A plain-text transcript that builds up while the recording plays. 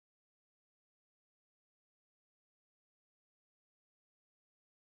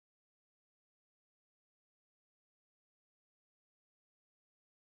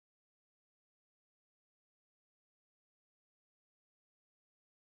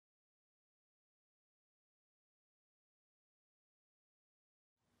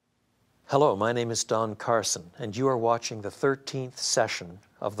Hello, my name is Don Carson, and you are watching the 13th session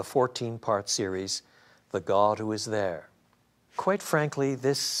of the 14-part series, The God Who Is There. Quite frankly,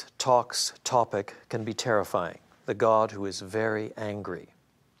 this talk's topic can be terrifying, the God who is very angry.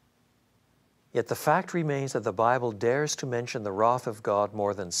 Yet the fact remains that the Bible dares to mention the wrath of God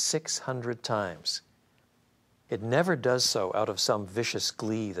more than 600 times. It never does so out of some vicious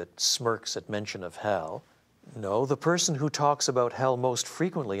glee that smirks at mention of hell. No, the person who talks about hell most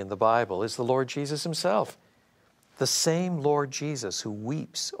frequently in the Bible is the Lord Jesus himself, the same Lord Jesus who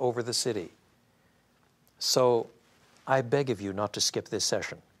weeps over the city. So I beg of you not to skip this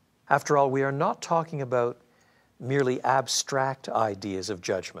session. After all, we are not talking about merely abstract ideas of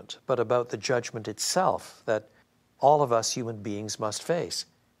judgment, but about the judgment itself that all of us human beings must face.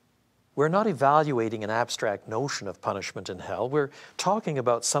 We're not evaluating an abstract notion of punishment in hell. We're talking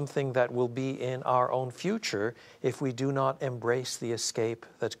about something that will be in our own future if we do not embrace the escape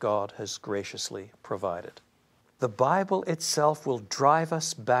that God has graciously provided. The Bible itself will drive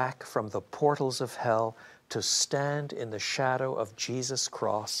us back from the portals of hell to stand in the shadow of Jesus'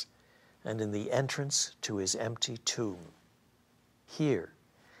 cross and in the entrance to his empty tomb. Here,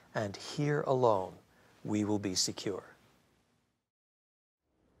 and here alone, we will be secure.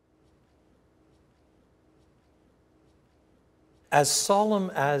 As solemn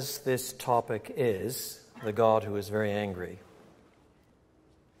as this topic is, the God who is very angry,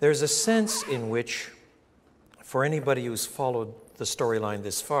 there's a sense in which, for anybody who's followed the storyline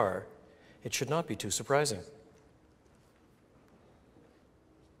this far, it should not be too surprising.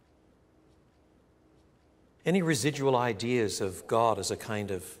 Any residual ideas of God as a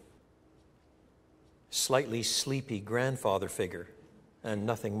kind of slightly sleepy grandfather figure and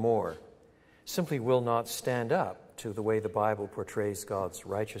nothing more simply will not stand up to the way the Bible portrays God's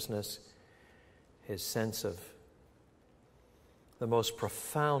righteousness, his sense of the most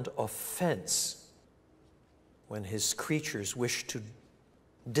profound offense when his creatures wish to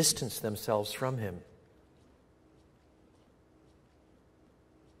distance themselves from him.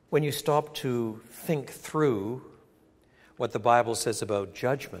 When you stop to think through what the Bible says about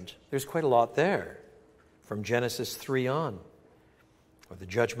judgment, there's quite a lot there, from Genesis 3 on, or the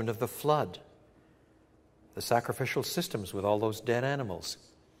judgment of the flood, the sacrificial systems with all those dead animals,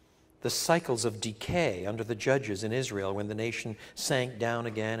 the cycles of decay under the judges in Israel when the nation sank down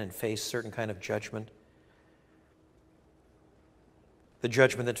again and faced certain kind of judgment, the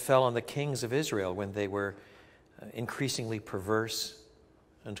judgment that fell on the kings of Israel when they were increasingly perverse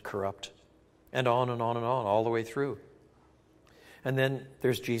and corrupt, and on and on and on, all the way through. And then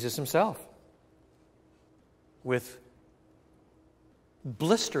there's Jesus himself, with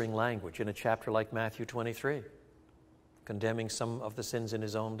blistering language in a chapter like Matthew 23, condemning some of the sins in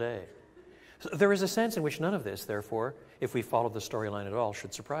his own day. So there is a sense in which none of this, therefore, if we follow the storyline at all,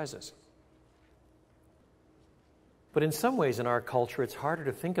 should surprise us. But in some ways in our culture, it's harder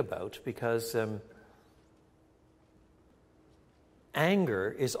to think about because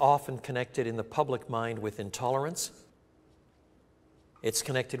anger is often connected in the public mind with intolerance. It's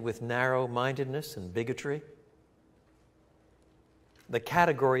connected with narrow-mindedness and bigotry. The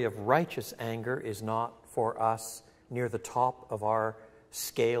category of righteous anger is not for us near the top of our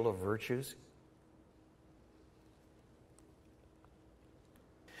scale of virtues.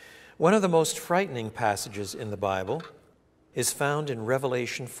 One of the most frightening passages in the Bible is found in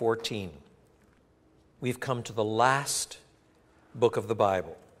Revelation 14. We've come to the last book of the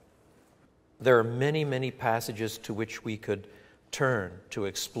Bible. There are many, many passages to which we could turn to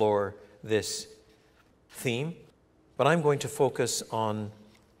explore this theme, but I'm going to focus on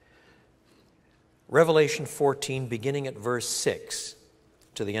Revelation 14, beginning at verse 6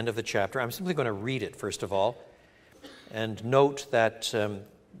 to the end of the chapter. I'm simply going to read it, first of all, and note that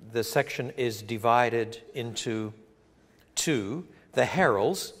the section is divided into two: the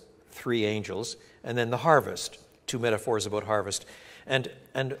heralds, 3 angels, and then the harvest, 2 metaphors about harvest. And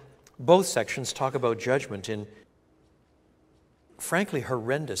both sections talk about judgment in, frankly,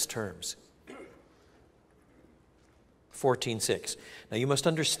 horrendous terms. 14:6. Now you must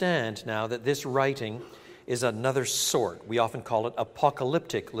understand now that this writing is another sort. We often call it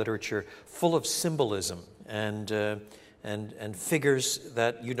apocalyptic literature, full of symbolism and figures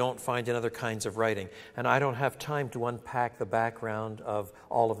that you don't find in other kinds of writing. And I don't have time to unpack the background of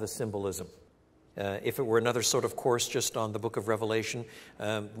all of the symbolism. If it were another sort of course just on the book of Revelation,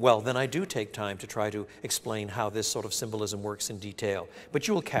 well, then I do take time to try to explain how this sort of symbolism works in detail. But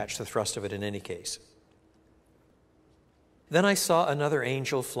you will catch the thrust of it in any case. Then I saw another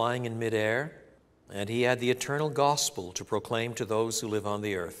angel flying in midair, and he had the eternal gospel to proclaim to those who live on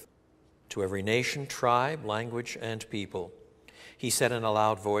the earth, to every nation, tribe, language, and people. He said in a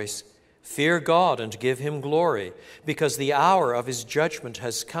loud voice, Fear God and give him glory, because the hour of his judgment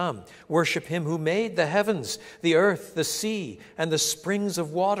has come. Worship him who made the heavens, the earth, the sea, and the springs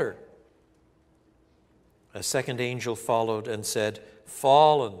of water. A second angel followed and said,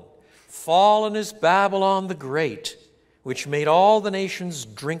 Fallen, fallen is Babylon the Great, which made all the nations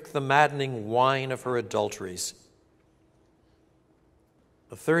drink the maddening wine of her adulteries.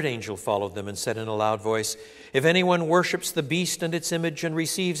 A third angel followed them and said in a loud voice, If anyone worships the beast and its image and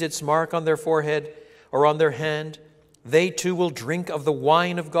receives its mark on their forehead or on their hand, they too will drink of the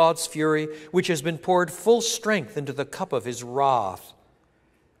wine of God's fury, which has been poured full strength into the cup of his wrath.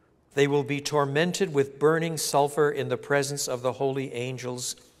 They will be tormented with burning sulfur in the presence of the holy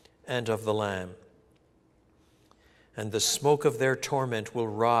angels and of the Lamb. And the smoke of their torment will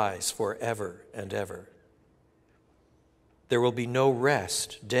rise forever and ever. There will be no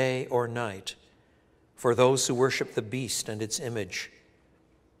rest, day or night, for those who worship the beast and its image,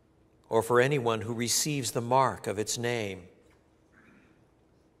 or for anyone who receives the mark of its name.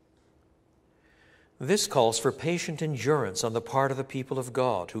 This calls for patient endurance on the part of the people of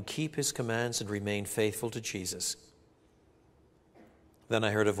God who keep his commands and remain faithful to Jesus. Then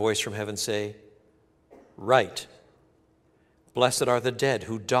I heard a voice from heaven say, Write, blessed are the dead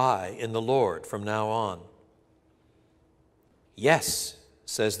who die in the Lord from now on. Yes,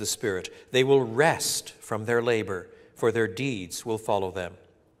 says the Spirit, they will rest from their labor, for their deeds will follow them.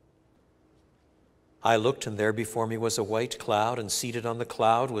 I looked, and there before me was a white cloud, and seated on the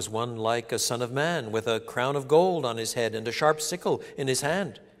cloud was one like a son of man, with a crown of gold on his head and a sharp sickle in his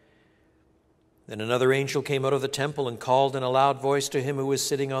hand. Then another angel came out of the temple and called in a loud voice to him who was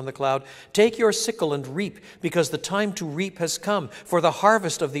sitting on the cloud, Take your sickle and reap, because the time to reap has come, for the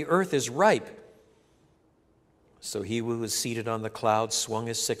harvest of the earth is ripe. So he who was seated on the cloud swung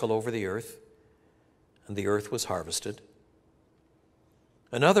his sickle over the earth, and the earth was harvested.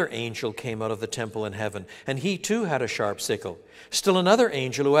 Another angel came out of the temple in heaven, and he too had a sharp sickle. Still another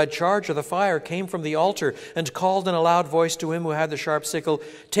angel who had charge of the fire came from the altar and called in a loud voice to him who had the sharp sickle,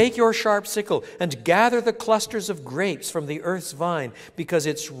 Take your sharp sickle and gather the clusters of grapes from the earth's vine, because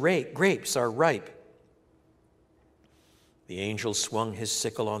its grapes are ripe. The angel swung his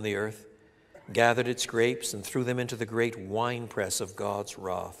sickle on the earth, gathered its grapes, and threw them into the great winepress of God's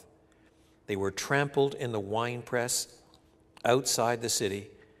wrath. They were trampled in the winepress outside the city,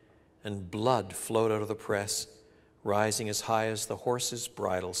 and blood flowed out of the press, rising as high as the horses'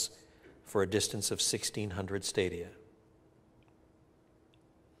 bridles for a distance of 1,600 stadia.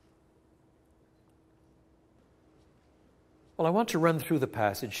 Well, I want to run through the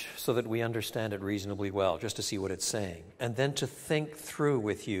passage so that we understand it reasonably well, just to see what it's saying, and then to think through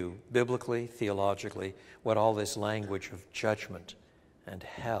with you, biblically, theologically, what all this language of judgment and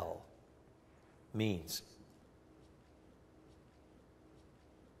hell means.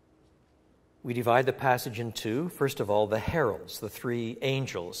 We divide the passage in two. First of all, the heralds, the three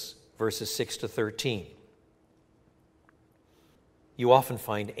angels, verses 6 to 13. You often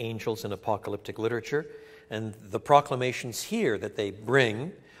find angels in apocalyptic literature, and the proclamations here that they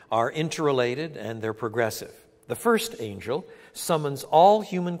bring are interrelated and they're progressive. The first angel summons all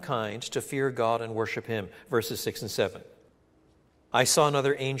humankind to fear God and worship him, verses 6 and 7. I saw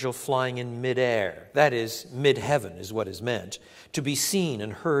another angel flying in midair, that is, mid-heaven is what is meant, to be seen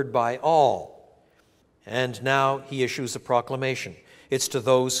and heard by all. And now he issues a proclamation. It's to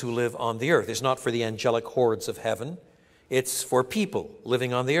those who live on the earth. It's not for the angelic hordes of heaven. It's for people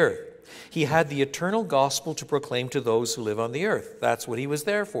living on the earth. He had the eternal gospel to proclaim to those who live on the earth. That's what he was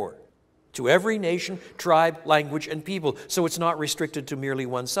there for. To every nation, tribe, language, and people. So it's not restricted to merely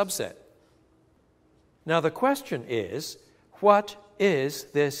one subset. Now the question is, what is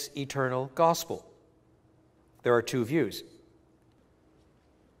this eternal gospel? There are two views.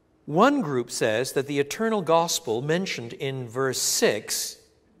 One group says that the eternal gospel mentioned in verse 6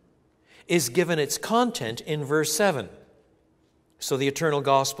 is given its content in verse 7. So the eternal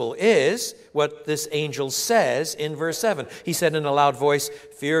gospel is what this angel says in verse 7. He said in a loud voice,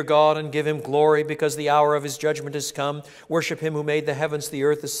 Fear God and give him glory, because the hour of his judgment has come. Worship him who made the heavens, the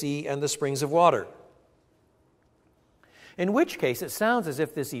earth, the sea, and the springs of water. In which case, it sounds as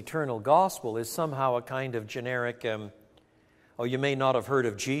if this eternal gospel is somehow a kind of generic, you may not have heard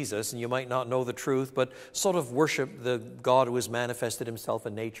of Jesus and you might not know the truth, but sort of worship the God who has manifested himself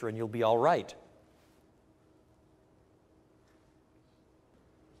in nature and you'll be all right.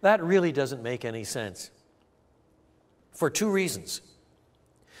 That really doesn't make any sense for two reasons.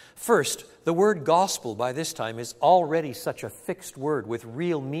 First, the word gospel by this time is already such a fixed word with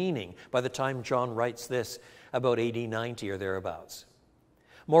real meaning by the time John writes this about AD 90 or thereabouts.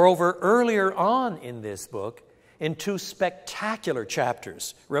 Moreover, earlier on in this book, in two spectacular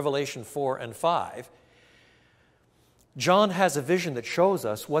chapters, Revelation 4 and 5, John has a vision that shows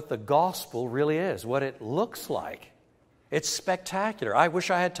us what the gospel really is, what it looks like. It's spectacular. I wish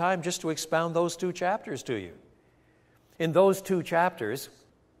I had time just to expound those two chapters to you. In those two chapters,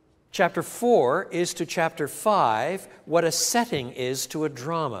 chapter 4 is to chapter 5 what a setting is to a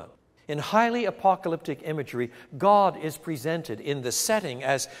drama. In highly apocalyptic imagery, God is presented in the setting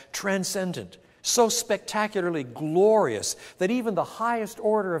as transcendent, so spectacularly glorious that even the highest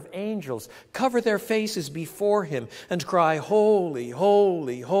order of angels cover their faces before him and cry, "Holy,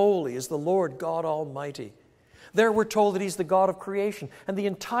 holy, holy is the Lord God Almighty." There we're told that he's the God of creation, and the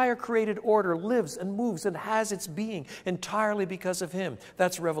entire created order lives and moves and has its being entirely because of him.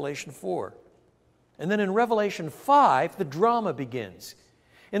 That's Revelation 4. And then in Revelation 5, the drama begins.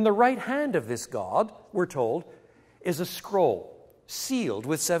 In the right hand of this God, we're told, is a scroll sealed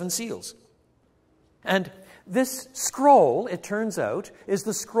with 7 seals. And this scroll, it turns out, is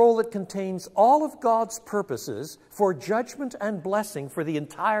the scroll that contains all of God's purposes for judgment and blessing for the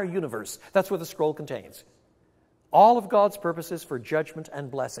entire universe. That's what the scroll contains. All of God's purposes for judgment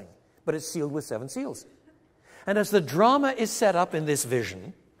and blessing. But it's sealed with 7 seals. And as the drama is set up in this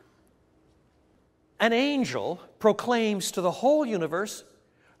vision, an angel proclaims to the whole universe,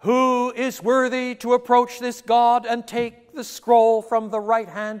 "Who is worthy to approach this God and take the scroll from the right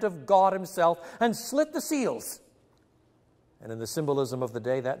hand of God himself and slit the seals?" And in the symbolism of the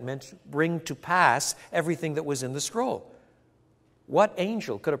day, that meant bring to pass everything that was in the scroll. What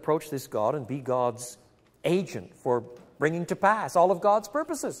angel could approach this God and be God's agent for bringing to pass all of God's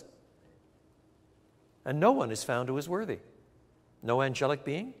purposes? And no one is found who is worthy. No angelic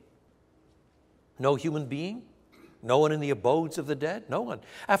being, no human being, no one in the abodes of the dead, no one.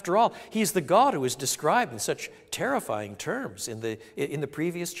 After all, he's the God who is described in such terrifying terms in the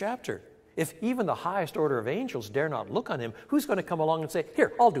previous chapter. If even the highest order of angels dare not look on him, who's going to come along and say,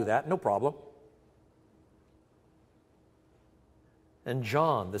 "Here, I'll do that, no problem"? And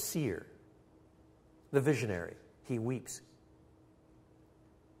John, the seer, the visionary, he weeps.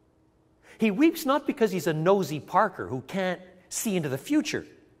 He weeps not because he's a nosy Parker who can't see into the future.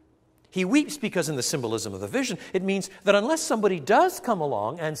 He weeps because in the symbolism of the vision, it means that unless somebody does come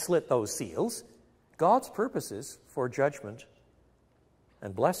along and slit those seals, God's purposes for judgment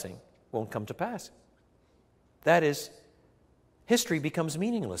and blessing won't come to pass. That is, history becomes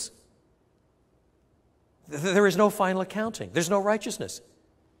meaningless. There is no final accounting. There's no righteousness.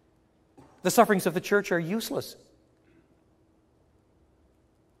 The sufferings of the church are useless.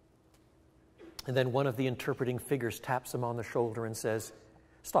 And then one of the interpreting figures taps him on the shoulder and says,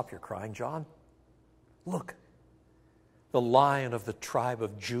 "Stop your crying, John. Look, the Lion of the tribe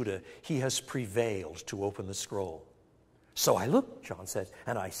of Judah, he has prevailed to open the scroll." "So I looked," John said,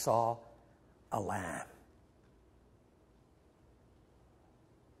 "and I saw a lamb."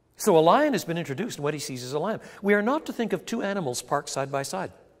 So a lion has been introduced, and what he sees is a lamb. We are not to think of two animals parked side by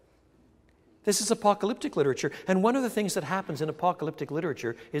side. This is apocalyptic literature, and one of the things that happens in apocalyptic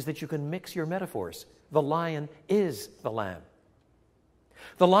literature is that you can mix your metaphors. The lion is the lamb.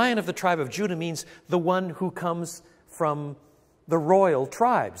 The Lion of the tribe of Judah means the one who comes from the royal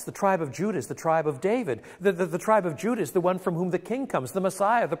tribes. The tribe of Judah is the tribe of David. The tribe of Judah is the one from whom the king comes, the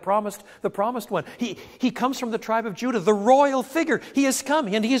Messiah, the promised one. He comes from the tribe of Judah, the royal figure. He has come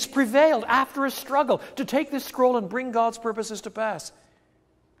and he has prevailed after a struggle to take this scroll and bring God's purposes to pass.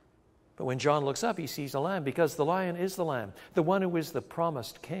 But when John looks up, he sees a lamb because the lion is the lamb. The one who is the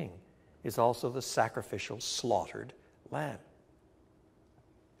promised king is also the sacrificial, slaughtered lamb.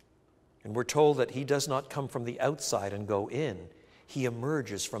 And we're told that he does not come from the outside and go in. He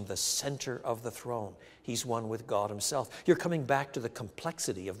emerges from the center of the throne. He's one with God himself. You're coming back to the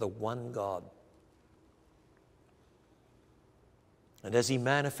complexity of the one God. And as he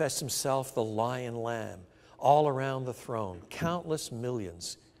manifests himself, the lion lamb, all around the throne, countless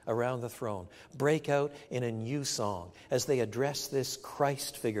millions around the throne, break out in a new song as they address this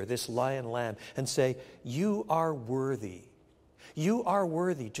Christ figure, this lion lamb, and say, "You are worthy. You are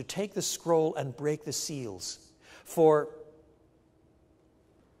worthy to take the scroll and break the seals, for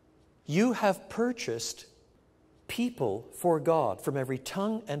you have purchased people for God from every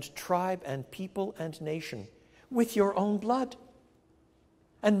tongue and tribe and people and nation with your own blood,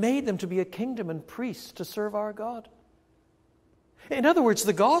 and made them to be a kingdom and priests to serve our God." In other words,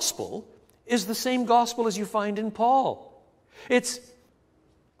 the gospel is the same gospel as you find in Paul. It's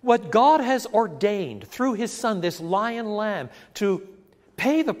what God has ordained through his Son, this lion lamb, to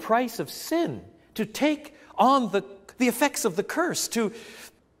pay the price of sin, to take on the effects of the curse, to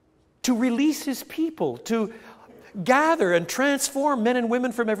release his people, to gather and transform men and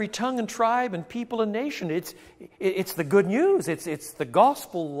women from every tongue and tribe and people and nation. It's the good news. It's the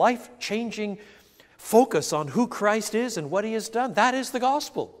gospel, life-changing focus on who Christ is and what He has done. That is the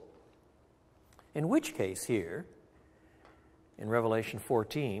gospel. In which case here, in Revelation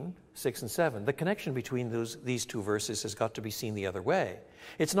 14, 6 and 7, the connection between these two verses has got to be seen the other way.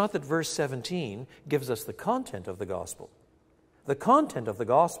 It's not that verse 17 gives us the content of the gospel. The content of the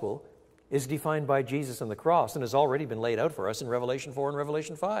gospel is defined by Jesus and the cross and has already been laid out for us in Revelation 4 and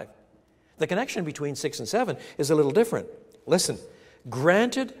Revelation 5. The connection between 6 and 7 is a little different. Listen,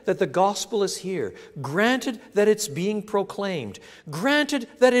 granted that the gospel is here, granted that it's being proclaimed, granted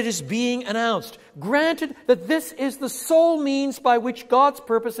that it is being announced, granted that this is the sole means by which God's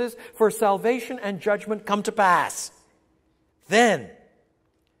purposes for salvation and judgment come to pass, then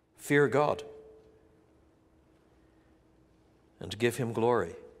fear God and give Him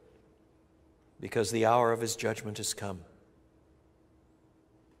glory, because the hour of His judgment is come.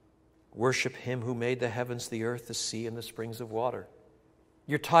 Worship Him who made the heavens, the earth, the sea, and the springs of water.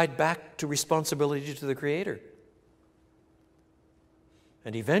 You're tied back to responsibility to the Creator.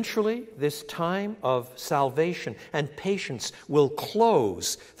 And eventually, this time of salvation and patience will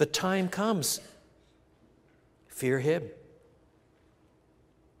close. The time comes. Fear Him.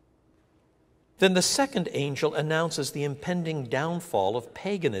 Then the second angel announces the impending downfall of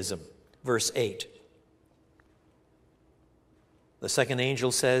paganism. Verse 8. The second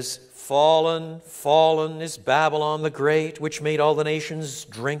angel says, "Fallen, fallen is Babylon the Great, which made all the nations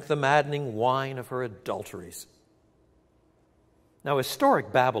drink the maddening wine of her adulteries." Now,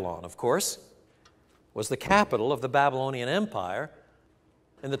 historic Babylon, of course, was the capital of the Babylonian Empire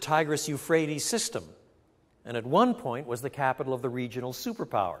in the Tigris-Euphrates system, and at one point was the capital of the regional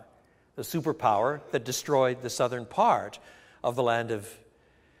superpower, the superpower that destroyed the southern part of the land of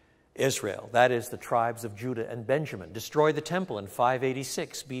Israel, that is, the tribes of Judah and Benjamin, destroyed the temple in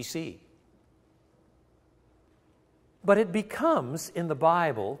 586 BC. But it becomes, in the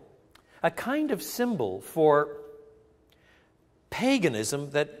Bible, a kind of symbol for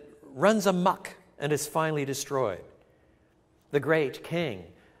paganism that runs amok and is finally destroyed. The great king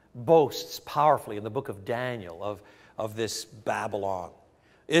boasts powerfully in the book of Daniel of this Babylon.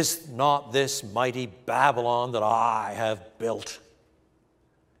 "Is not this mighty Babylon that I have built?"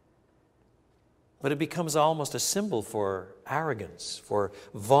 But it becomes almost a symbol for arrogance, for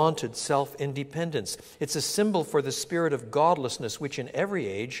vaunted self-independence. It's a symbol for the spirit of godlessness which in every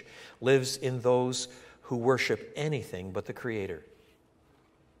age lives in those who worship anything but the Creator.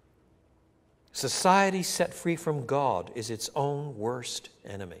 Society set free from God is its own worst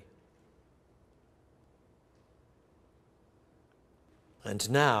enemy. And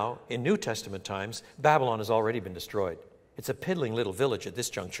now, in New Testament times, Babylon has already been destroyed. It's a piddling little village at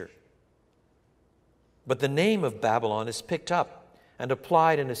this juncture. But the name of Babylon is picked up and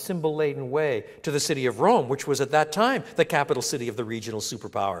applied in a symbol-laden way to the city of Rome, which was at that time the capital city of the regional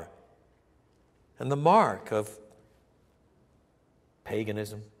superpower. And the mark of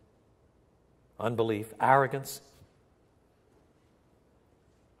paganism, unbelief, arrogance.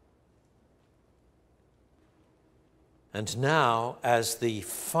 And now, as the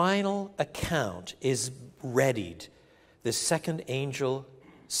final account is readied, the second angel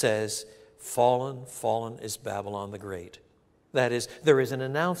says, "Fallen, fallen is Babylon the Great." That is, there is an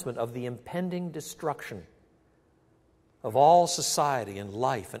announcement of the impending destruction of all society and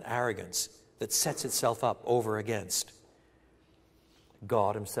life and arrogance that sets itself up over against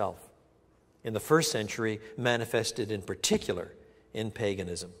God Himself. In the first century, manifested in particular in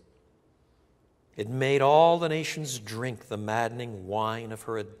paganism. It made all the nations drink the maddening wine of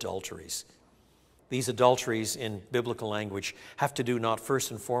her adulteries. These adulteries in biblical language have to do not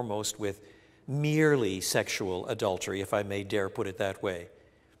first and foremost with merely sexual adultery, if I may dare put it that way.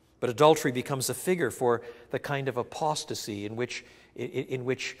 But adultery becomes a figure for the kind of apostasy in which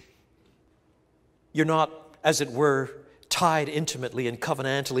you're not, as it were, tied intimately and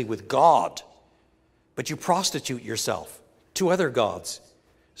covenantally with God, but you prostitute yourself to other gods,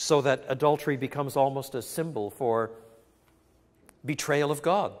 so that adultery becomes almost a symbol for betrayal of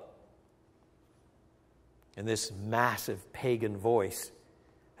God. And this massive pagan voice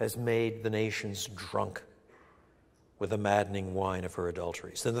has made the nations drunk with the maddening wine of her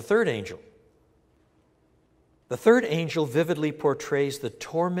adulteries. Then the third angel. The third angel vividly portrays the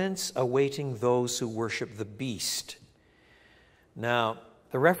torments awaiting those who worship the beast. Now,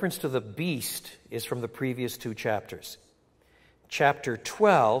 the reference to the beast is from the previous two chapters. Chapter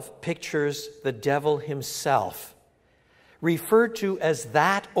 12 pictures the devil himself, referred to as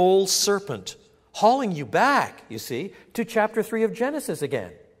that old serpent, hauling you back, you see, to chapter 3 of Genesis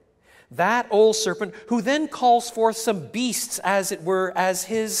again. that old serpent, who then calls forth some beasts, as it were, as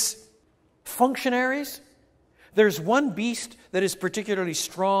his functionaries. There's one beast that is particularly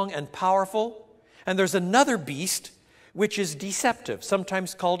strong and powerful, and there's another beast which is deceptive,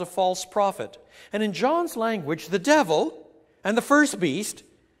 sometimes called a false prophet. And in John's language, the devil and the first beast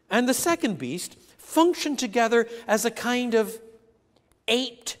and the second beast function together as a kind of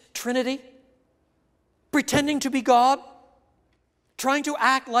aped trinity, pretending to be God, trying to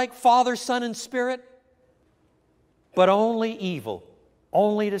act like Father, Son, and Spirit, but only evil,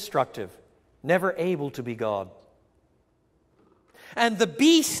 only destructive, never able to be God. And the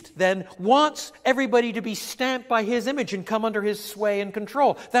beast then wants everybody to be stamped by his image and come under his sway and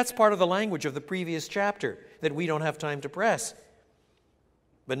control. That's part of the language of the previous chapter that we don't have time to press.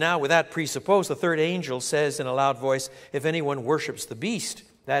 But now, with that presupposed, the third angel says in a loud voice, if anyone worships the beast,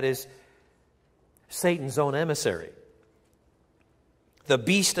 that is Satan's own emissary, the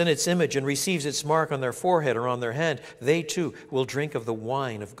beast and its image, and receives its mark on their forehead or on their hand, they too will drink of the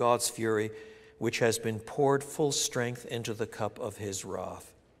wine of God's fury, which has been poured full strength into the cup of his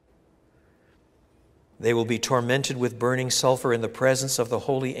wrath. They will be tormented with burning sulfur in the presence of the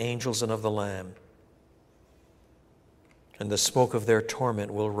holy angels and of the Lamb. And the smoke of their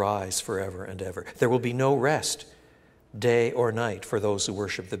torment will rise forever and ever. There will be no rest, day or night, for those who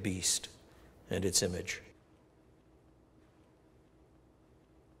worship the beast and its image.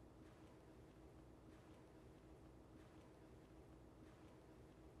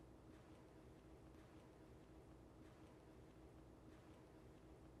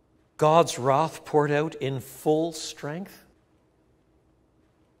 God's wrath poured out in full strength.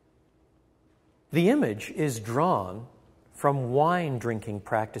 The image is drawn from wine drinking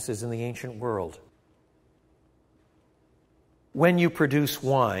practices in the ancient world. When you produce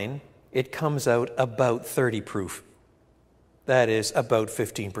wine, it comes out about 30 proof. That is about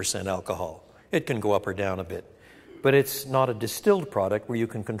 15% alcohol. It can go up or down a bit. But it's not a distilled product where you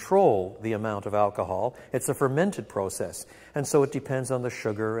can control the amount of alcohol. It's a fermented process. And so it depends on the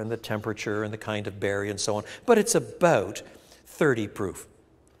sugar and the temperature and the kind of berry and so on. But it's about 30 proof,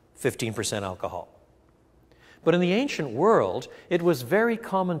 15% alcohol. But in the ancient world, it was very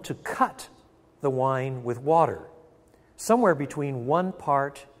common to cut the wine with water. Somewhere between 1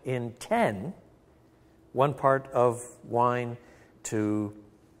 part in 10, 1 part of wine to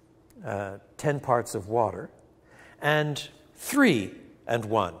 10 parts of water, and 3 and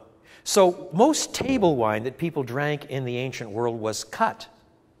 1. So most table wine that people drank in the ancient world was cut.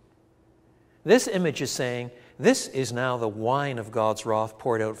 This image is saying, this is now the wine of God's wrath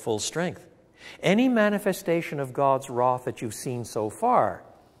poured out full strength. Any manifestation of God's wrath that you've seen so far,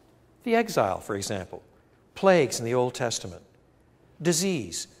 the exile, for example, plagues in the Old Testament,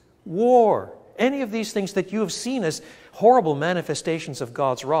 disease, war, any of these things that you have seen as horrible manifestations of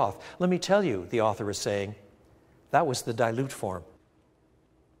God's wrath, let me tell you, the author is saying, that was the dilute form.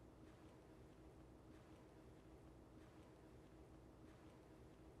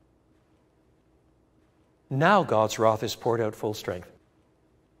 Now God's wrath is poured out full strength.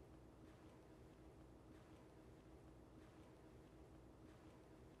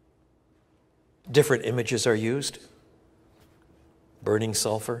 Different images are used. Burning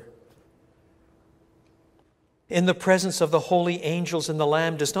sulfur. In the presence of the holy angels and the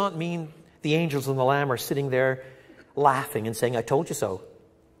Lamb does not mean the angels and the Lamb are sitting there laughing and saying, I told you so.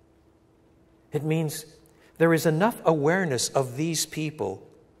 It means there is enough awareness of these people,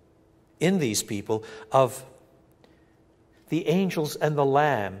 in these people, of the angels and the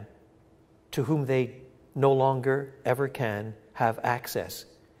Lamb to whom they no longer ever can have access,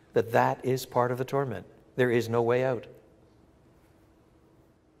 that is part of the torment. There is no way out.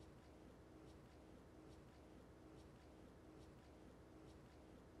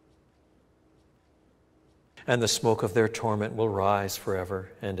 And the smoke of their torment will rise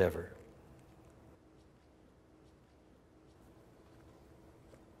forever and ever.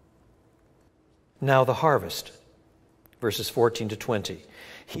 Now the harvest, verses 14 to 20.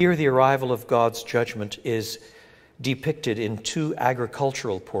 Here the arrival of God's judgment is depicted in 2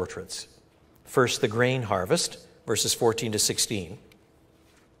 agricultural portraits. First, the grain harvest, verses 14 to 16.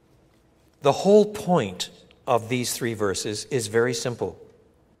 The whole point of these 3 verses is very simple.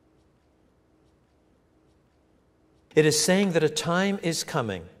 It is saying that a time is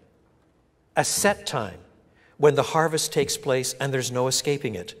coming, a set time, when the harvest takes place and there's no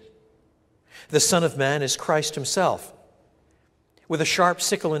escaping it. The Son of Man is Christ himself, with a sharp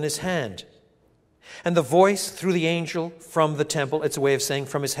sickle in his hand. And the voice through the angel from the temple, it's a way of saying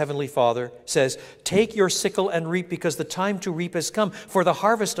from his heavenly Father, says, take your sickle and reap, because the time to reap has come, for the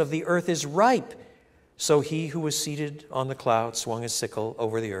harvest of the earth is ripe. So he who was seated on the cloud swung his sickle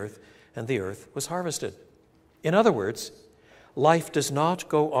over the earth, and the earth was harvested. In other words, life does not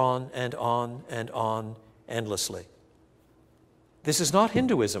go on and on and on endlessly. This is not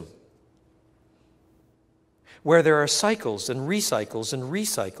Hinduism, where there are cycles and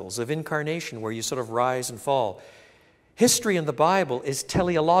recycles of incarnation where you sort of rise and fall. History in the Bible is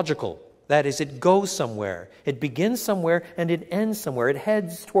teleological. That is, it goes somewhere. It begins somewhere and it ends somewhere. It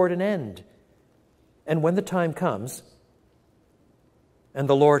heads toward an end. And when the time comes, and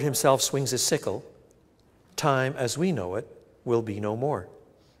the Lord himself swings his sickle, time as we know it will be no more.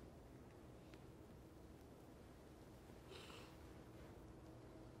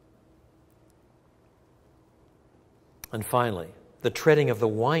 And finally, the treading of the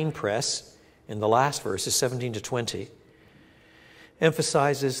winepress in the last verses, 17 to 20,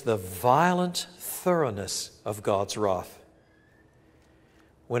 emphasizes the violent thoroughness of God's wrath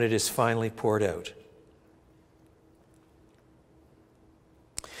when it is finally poured out.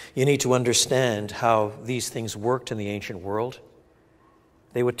 You need to understand how these things worked in the ancient world.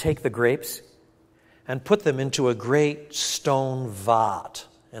 They would take the grapes and put them into a great stone vat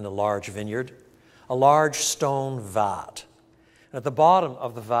in a large vineyard, a large stone vat. And at the bottom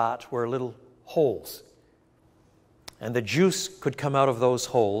of the vat were little holes. And the juice could come out of those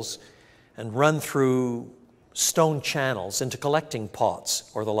holes and run through stone channels into collecting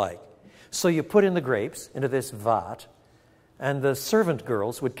pots or the like. So you put in the grapes into this vat, and the servant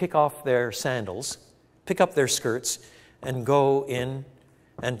girls would kick off their sandals, pick up their skirts, and go in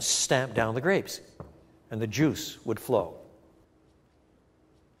and stamp down the grapes. And the juice would flow.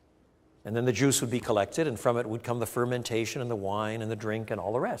 And then the juice would be collected, and from it would come the fermentation and the wine and the drink and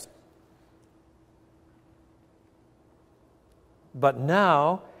all the rest. But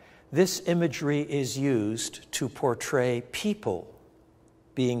now, this imagery is used to portray people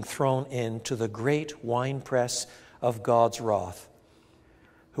being thrown into the great winepress of God's wrath,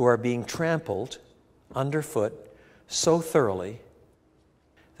 who are being trampled underfoot so thoroughly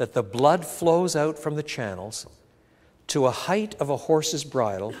that the blood flows out from the channels to a height of a horse's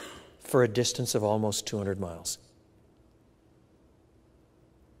bridle for a distance of almost 200 miles.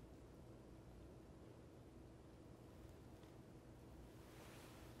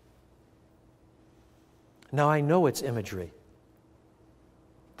 Now I know it's imagery.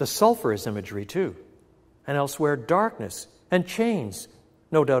 The sulfur is imagery too. And elsewhere, darkness and chains,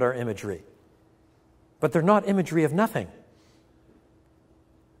 no doubt, are imagery. But they're not imagery of nothing.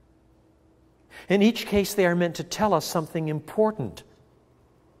 In each case, they are meant to tell us something important.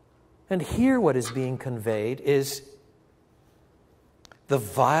 And here what is being conveyed is the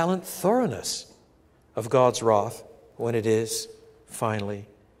violent thoroughness of God's wrath when it is finally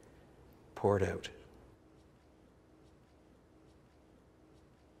poured out.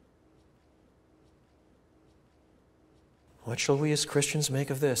 What shall we as Christians make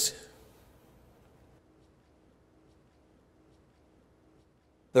of this?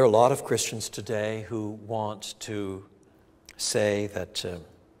 There are a lot of Christians today who want to say that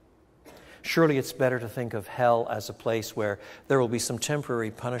surely it's better to think of hell as a place where there will be some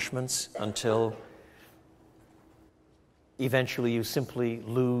temporary punishments until eventually you simply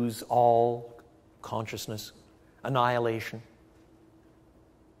lose all consciousness, annihilation.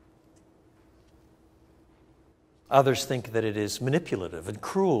 Others think that it is manipulative and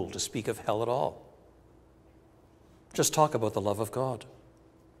cruel to speak of hell at all. Just talk about the love of God.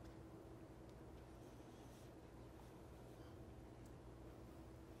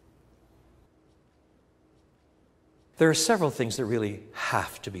 There are several things that really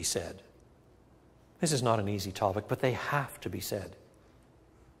have to be said. This is not an easy topic, but they have to be said.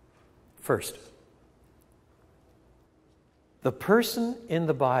 First, the person in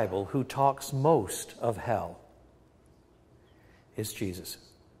the Bible who talks most of hell is Jesus.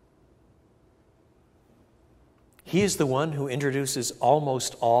 He is the one who introduces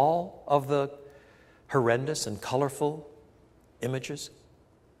almost all of the horrendous and colorful images.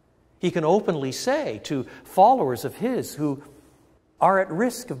 He can openly say to followers of his who are at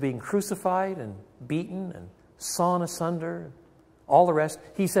risk of being crucified and beaten and sawn asunder, all the rest,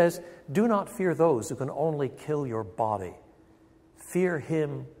 he says, do not fear those who can only kill your body. Fear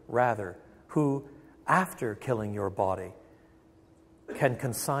him rather who, after killing your body, can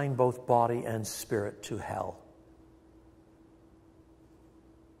consign both body and spirit to hell.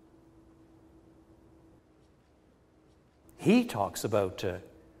 He talks about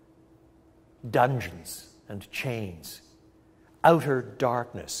dungeons and chains, outer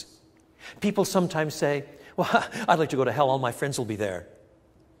darkness. People sometimes say, well, I'd like to go to hell, all my friends will be there.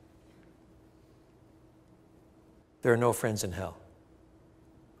 There are no friends in hell.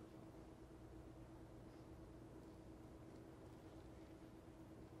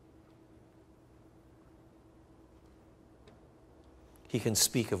 he can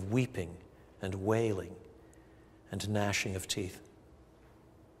speak of weeping and wailing and gnashing of teeth.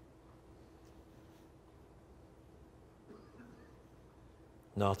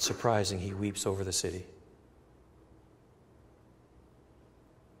 Not surprising he weeps over the city.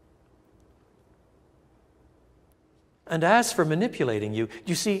 And as for manipulating you,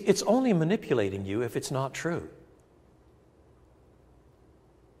 you see, it's only manipulating you if it's not true.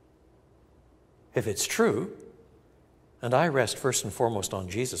 If it's true, and I rest first and foremost on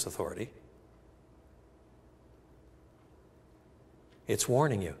Jesus' authority, it's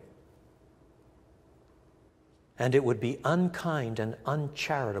warning you. And it would be unkind and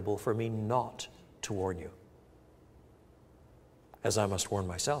uncharitable for me not to warn you, as I must warn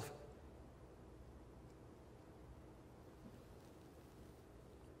myself.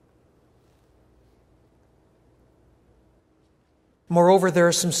 Moreover, there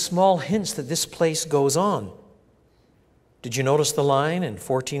are some small hints that this place goes on. Did you notice the line in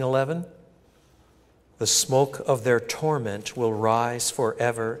 14:11? The smoke of their torment will rise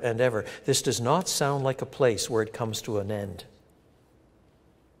forever and ever. This does not sound like a place where it comes to an end.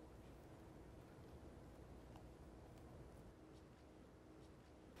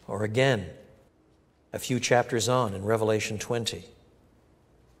 Or again, a few chapters on in Revelation 20.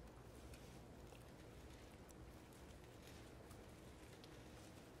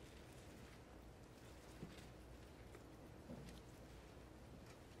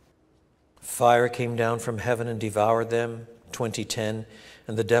 Fire came down from heaven and devoured them, 20:10,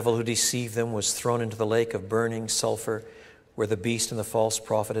 and the devil who deceived them was thrown into the lake of burning sulfur, where the beast and the false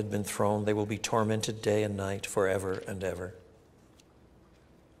prophet had been thrown. They will be tormented day and night forever and ever.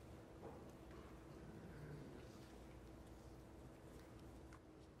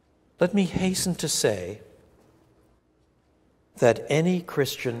 Let me hasten to say that any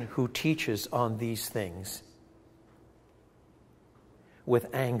Christian who teaches on these things with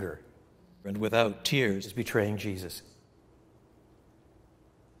anger and without tears is betraying Jesus.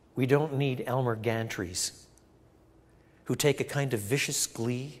 We don't need Elmer Gantries who take a kind of vicious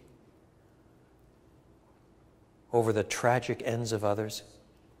glee over the tragic ends of others.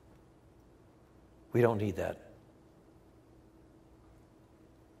 We don't need that.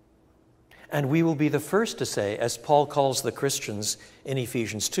 And we will be the first to say, as Paul calls the Christians in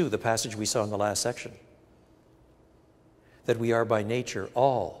Ephesians 2, the passage we saw in the last section, that we are by nature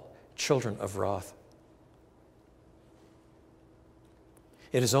all children of wrath.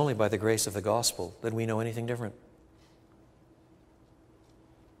 It is only by the grace of the gospel that we know anything different.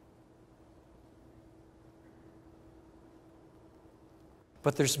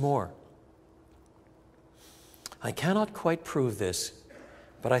 But there's more. I cannot quite prove this,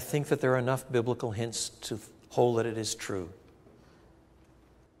 but I think that there are enough biblical hints to hold that it is true.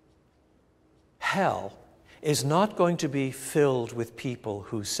 Hell is not going to be filled with people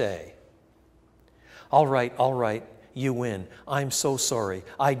who say, all right, you win. I'm so sorry.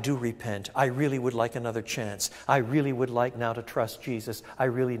 I do repent. I really would like another chance. I really would like now to trust Jesus. I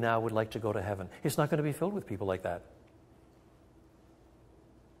really now would like to go to heaven. It's not going to be filled with people like that.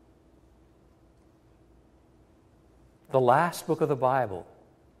 The last book of the Bible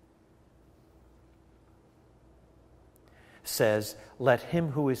says, let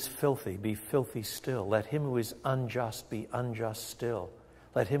him who is filthy be filthy still. Let him who is unjust be unjust still.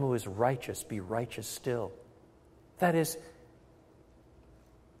 Let him who is righteous be righteous still. That is,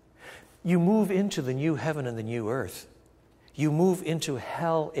 you move into the new heaven and the new earth. You move into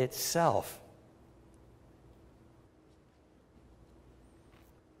hell itself.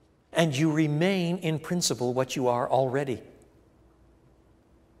 And you remain in principle what you are already.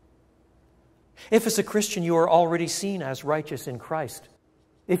 If as a Christian you are already seen as righteous in Christ,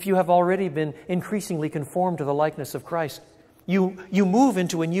 if you have already been increasingly conformed to the likeness of Christ, you move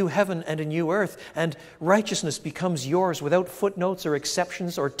into a new heaven and a new earth, and righteousness becomes yours without footnotes or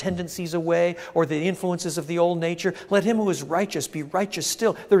exceptions or tendencies away or the influences of the old nature. Let him who is righteous be righteous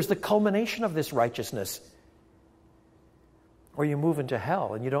still. There's the culmination of this righteousness. Or you move into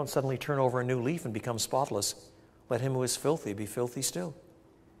hell and you don't suddenly turn over a new leaf and become spotless. Let him who is filthy be filthy still.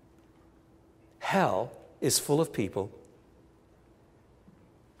 Hell is full of people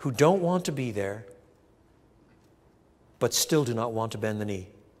who don't want to be there, but still do not want to bend the knee.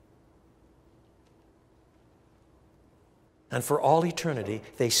 And for all eternity,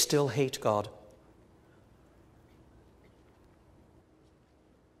 they still hate God.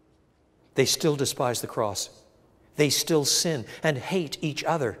 They still despise the cross. They still sin and hate each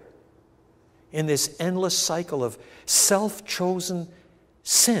other in this endless cycle of self-chosen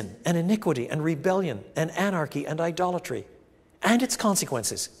sin and iniquity and rebellion and anarchy and idolatry and its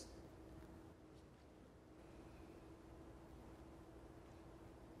consequences.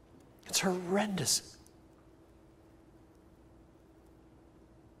 It's horrendous.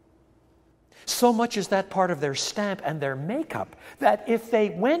 So much is that part of their stamp and their makeup that if they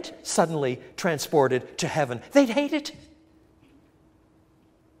went suddenly transported to heaven, they'd hate it.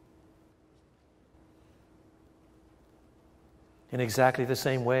 In exactly the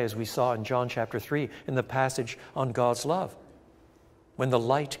same way as we saw in John chapter 3 in the passage on God's love. When the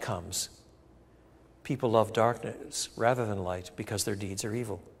light comes, people love darkness rather than light because their deeds are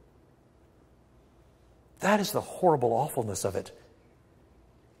evil. That is the horrible awfulness of it.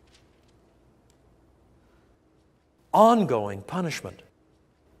 Ongoing punishment.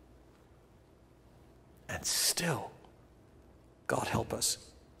 And still, God help us,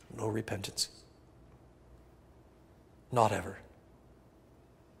 no repentance. Not ever.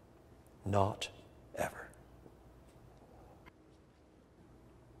 Not ever.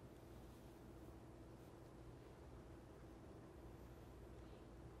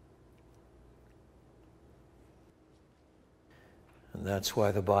 And that's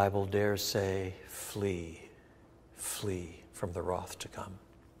why the Bible dares say, flee, flee from the wrath to come.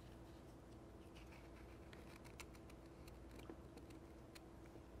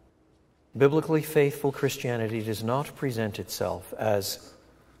 Biblically faithful Christianity does not present itself as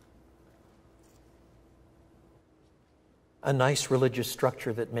a nice religious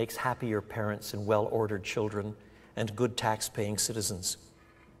structure that makes happier parents and well-ordered children and good tax-paying citizens.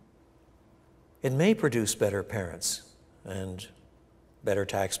 It may produce better parents and better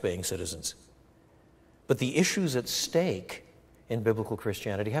tax-paying citizens. But the issues at stake in biblical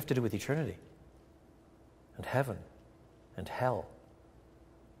Christianity have to do with eternity and heaven and hell.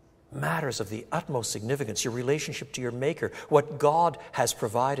 Matters of the utmost significance, your relationship to your Maker, what God has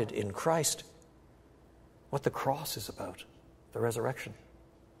provided in Christ, what the cross is about, the resurrection.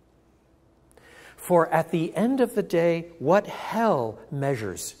 For at the end of the day, what hell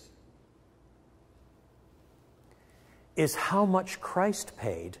measures is how much Christ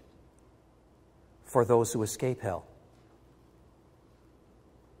paid for those who escape hell.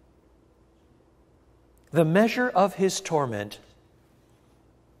 The measure of his torment,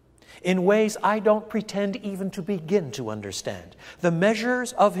 in ways I don't pretend even to begin to understand. The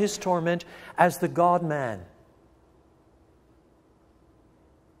measures of his torment as the God-man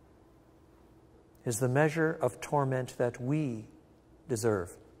is the measure of torment that we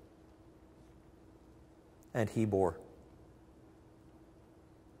deserve and he bore.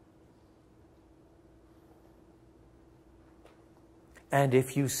 And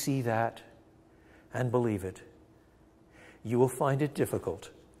if you see that and believe it, you will find it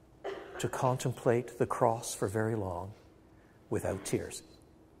difficult to contemplate the cross for very long without tears.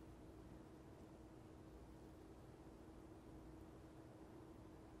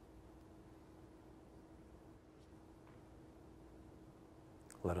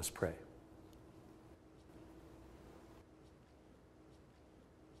 Let us pray.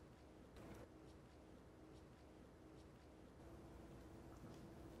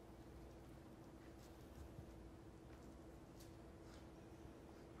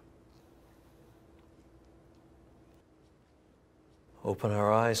 Open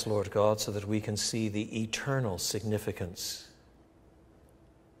our eyes, Lord God, so that we can see the eternal significance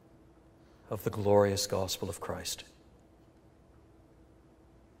of the glorious gospel of Christ.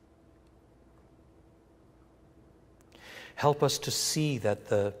 Help us to see that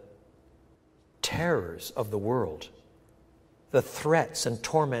the terrors of the world, the threats and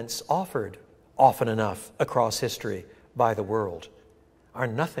torments offered often enough across history by the world, are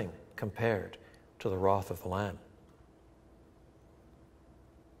nothing compared to the wrath of the Lamb.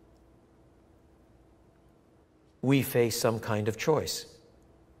 We face some kind of choice.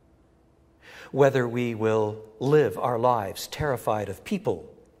 Whether we will live our lives terrified of people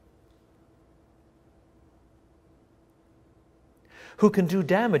who can do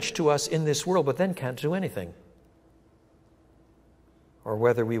damage to us in this world but then can't do anything, or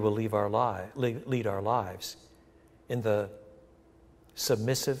whether we will lead our lives in the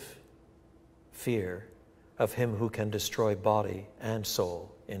submissive fear of him who can destroy body and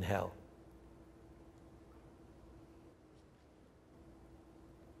soul in hell.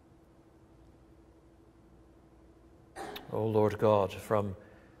 O Lord God, from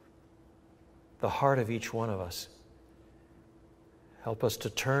the heart of each one of us, help us to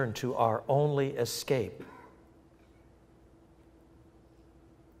turn to our only escape,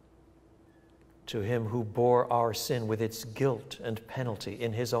 to him who bore our sin with its guilt and penalty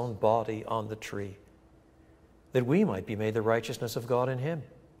in his own body on the tree, that we might be made the righteousness of God in him.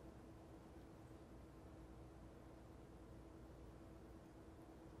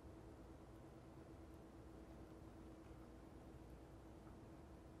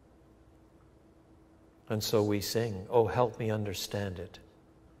 And so we sing, "Oh, help me understand it.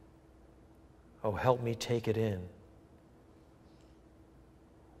 Oh, help me take it in.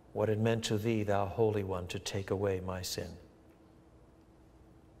 What it meant to thee, thou Holy One, to take away my sin."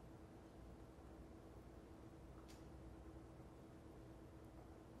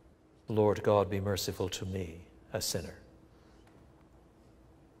 Lord God, be merciful to me, a sinner.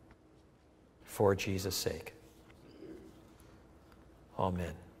 For Jesus' sake.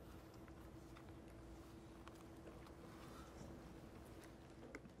 Amen.